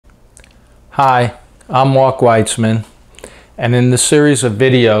Hi, I'm Mark Weitzman, and in the series of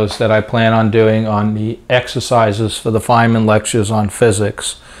videos that I plan on doing on the exercises for the Feynman lectures on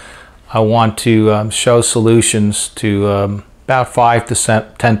physics, I want to show solutions to about 5 to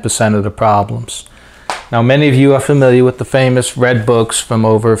 10% of the problems. Now, many of you are familiar with the famous red books from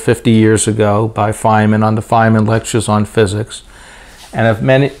over 50 years ago by Feynman on the Feynman lectures on physics. And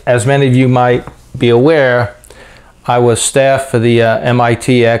as many of you might be aware, I was staff for the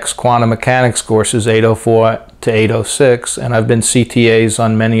MIT X quantum mechanics courses 804 to 806, and I've been CTAs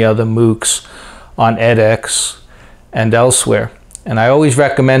on many other MOOCs on edX and elsewhere. And I always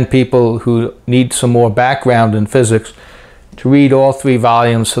recommend people who need some more background in physics to read all 3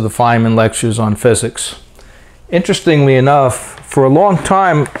 volumes of the Feynman lectures on physics. Interestingly enough, for a long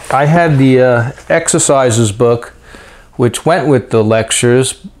time I had the exercises book which went with the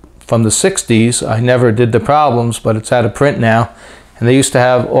lectures from the 60s. I never did the problems, but it's out of print now. And they used to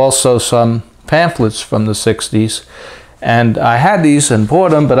have also some pamphlets from the 60s. And I had these and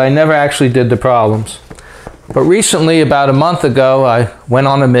bought them, but I never actually did the problems. But recently, about a month ago, I went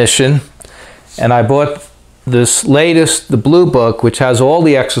on a mission and I bought this latest, the blue book, which has all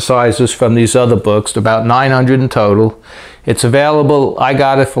the exercises from these other books, about 900 in total. It's available, I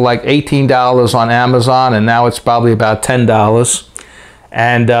got it for like $18 on Amazon, and now it's probably about $10.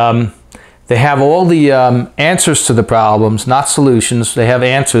 And they have all the answers to the problems, not solutions. They have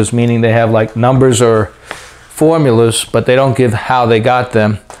answers, meaning they have like numbers or formulas, but they don't give how they got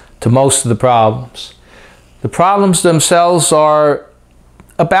them to most of the problems. The problems themselves are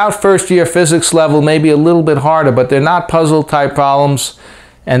about first-year physics level, maybe a little bit harder, but they're not puzzle-type problems,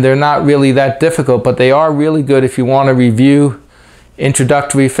 and they're not really that difficult, but they are really good if you want to review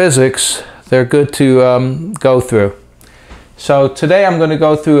introductory physics. They're good to go through. So today I'm going to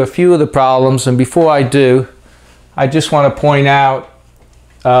go through a few of the problems, and before I do, I just want to point out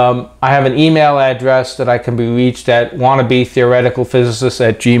I have an email address that I can be reached at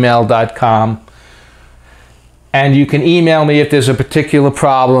wannabetheoreticalphysicist@gmail.com, and you can email me if there's a particular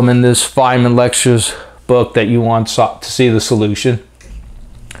problem in this Feynman lectures book that you want to see the solution.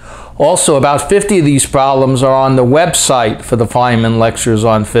 Also, about 50 of these problems are on the website for the Feynman lectures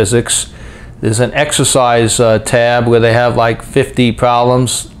on physics. There's an exercise tab where they have like 50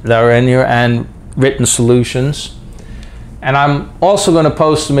 problems that are in here and written solutions. And I'm also going to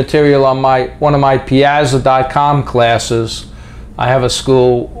post the material on one of my piazza.com classes. I have a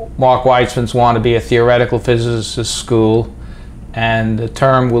school, Mark Weitzman's Want to Be a Theoretical Physicist school, and the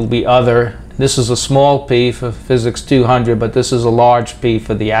term will be other. This is a small p for Physics 200, but this is a large P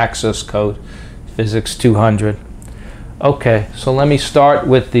for the access code, Physics 200. Okay, so let me start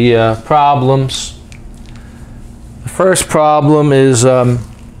with the problems. The first problem is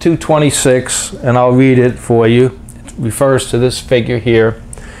 226, and I'll read it for you. It refers to this figure here.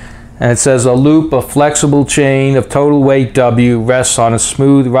 And it says, a loop of flexible chain of total weight W rests on a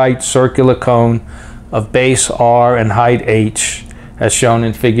smooth right circular cone of base R and height H, as shown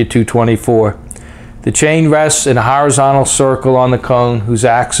in figure 224. The chain rests in a horizontal circle on the cone whose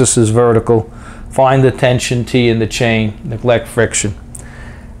axis is vertical. Find the tension T in the chain, neglect friction.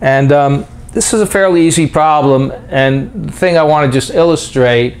 And this is a fairly easy problem, and the thing I want to just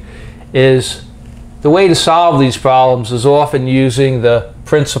illustrate is the way to solve these problems is often using the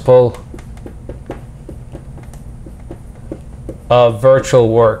principle of virtual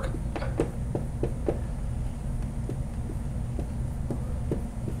work.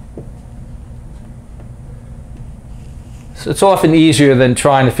 So it's often easier than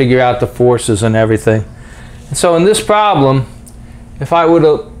trying to figure out the forces and everything. And so in this problem, if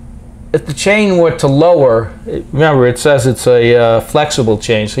the chain were to lower, remember it says it's a flexible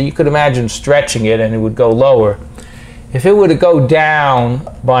chain, so you could imagine stretching it and it would go lower. If it were to go down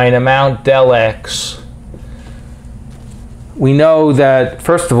by an amount del x, we know that,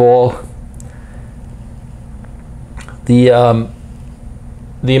 first of all, the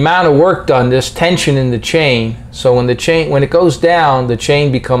amount of work done, there's tension in the chain, so when it goes down, the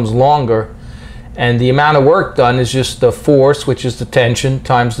chain becomes longer, and the amount of work done is just the force, which is the tension,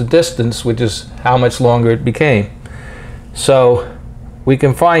 times the distance, which is how much longer it became. So we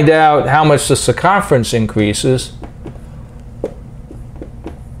can find out how much the circumference increases.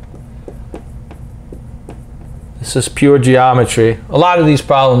 This is pure geometry. A lot of these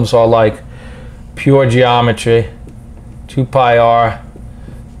problems are like pure geometry. 2 pi r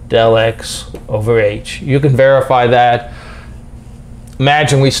del x over h. You can verify that.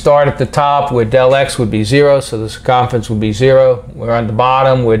 Imagine we start at the top where del x would be 0, so the circumference would be 0. We're on the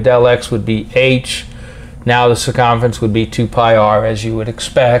bottom where del x would be h. Now the circumference would be 2 pi r, as you would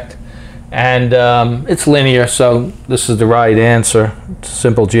expect. And it's linear, so this is the right answer. It's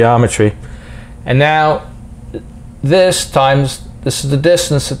simple geometry. And now this is the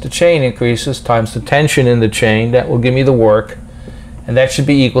distance that the chain increases times the tension in the chain. That will give me the work, and that should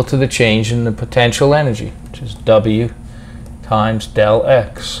be equal to the change in the potential energy, which is W times del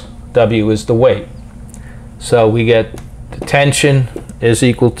X. W is the weight. So we get the tension is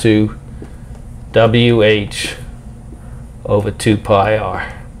equal to WH over 2 pi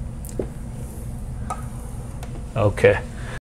r. Okay.